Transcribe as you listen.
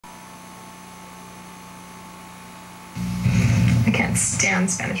I can't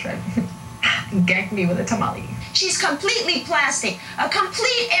stand Spanish Red. Gag me with a tamale. She's completely plastic, a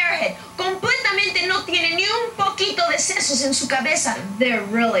complete airhead. Completamente no tiene ni un poquito de sesos en su cabeza. They're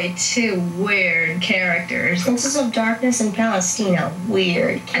really two weird characters. Princess of Darkness and Palestina,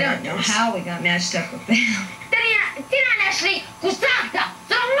 weird characters. I don't know how we got matched up with them.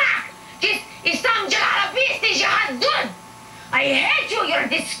 I hate you, you're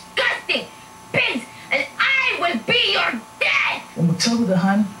disgusting pigs, and I will be your death! Well, Matilda the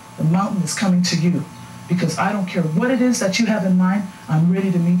Hun, the mountain is coming to you. Because I don't care what it is that you have in mind, I'm ready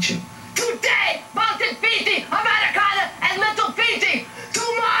to meet you. Today, Mountain Fiti, Americana, and Little Fiti,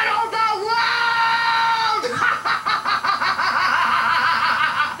 tomorrow the world!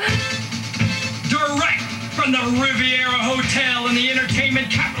 Direct from the Riviera Hotel in the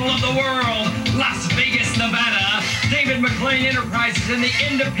entertainment capital of the world, Las Vegas, Nevada, David McLean Enterprises and the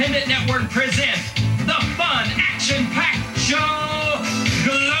Independent Network present the fun, action-packed show,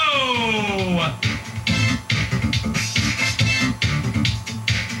 G.L.O.W.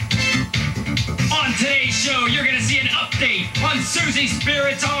 On today's show, you're going to see an update on Susie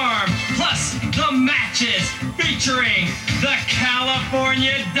Spirit's arm, plus the matches featuring the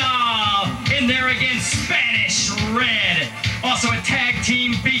California Doll in there against Spanish Red. Also a tag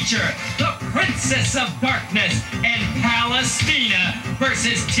team feature, the Princess of Darkness and Palestina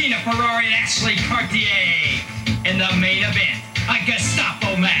versus Tina Ferrari and Ashley Cartier. In the main event, a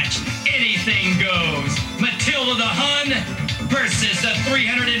Gestapo match, anything goes. Matilda the Hun versus the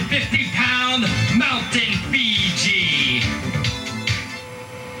 350-pound Mountain Fiji.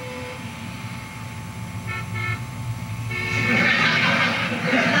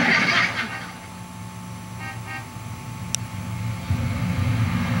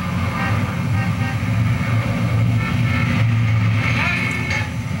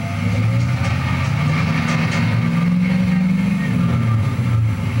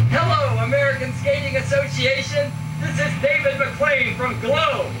 Hello, American Skating Association. This is David McLean from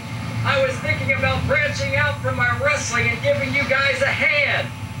G.L.O.W. I was thinking about branching out from my wrestling and giving you guys a hand.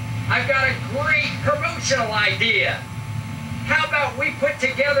 I've got a great promotional idea. How about we put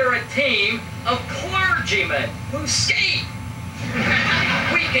together a team of clergymen who skate?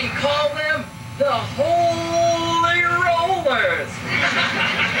 We can call them the Holy Rollers.